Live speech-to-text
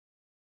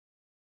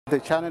The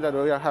challenge that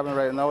we are having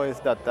right now is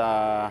that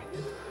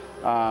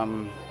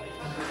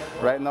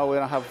right now we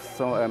don't have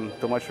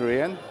too much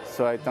rain,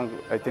 so I think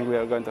we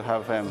are going to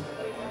have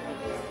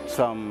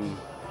some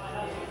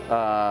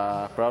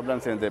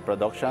problems in the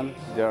production.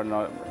 There are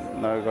not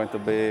going to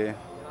be a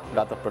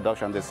lot of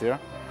production this year.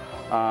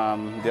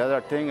 The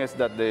other thing is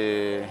that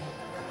the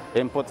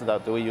inputs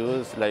that we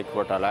use, like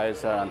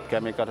fertilizer and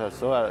chemicals or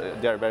so,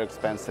 they are very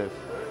expensive.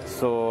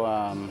 So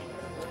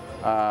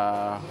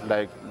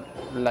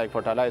like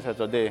fertilizer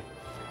today,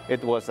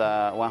 it was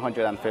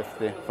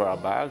 150 for a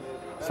bag.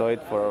 So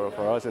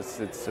for us,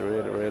 it's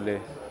really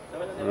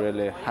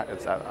high,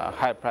 it's a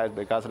high price,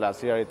 because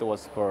last year it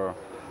was for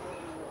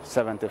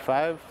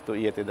 $75 to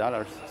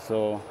 $80.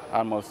 So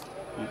almost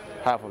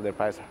half of the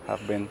price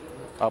have been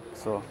up.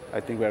 So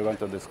I think we are going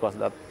to discuss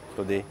that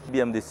today.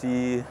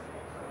 BMDC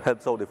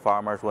helps out the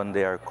farmers when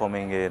they are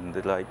coming in,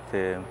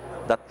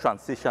 that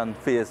transition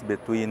phase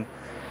between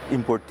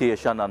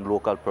importation and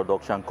local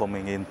production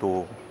coming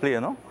into play,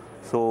 you know?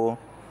 So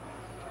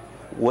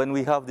when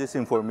we have this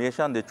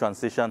information, the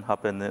transition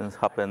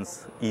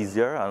happens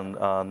easier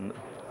and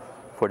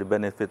for the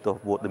benefit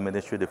of both the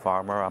ministry, the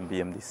farmer, and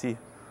BMDC.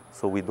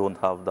 So we don't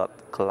have that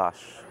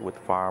clash with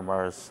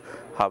farmers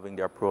having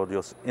their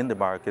produce in the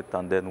market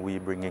and then we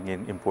bringing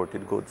in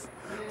imported goods.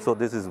 So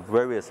this is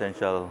very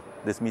essential.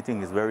 This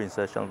meeting is very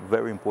essential,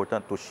 very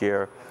important to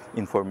share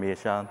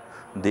information,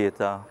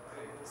 data,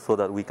 so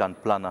that we can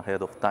plan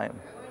ahead of time.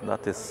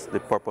 That is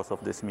the purpose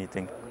of this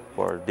meeting,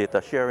 for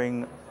data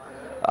sharing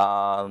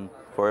and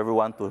for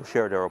everyone to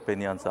share their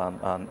opinions and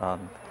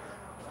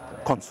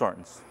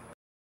concerns.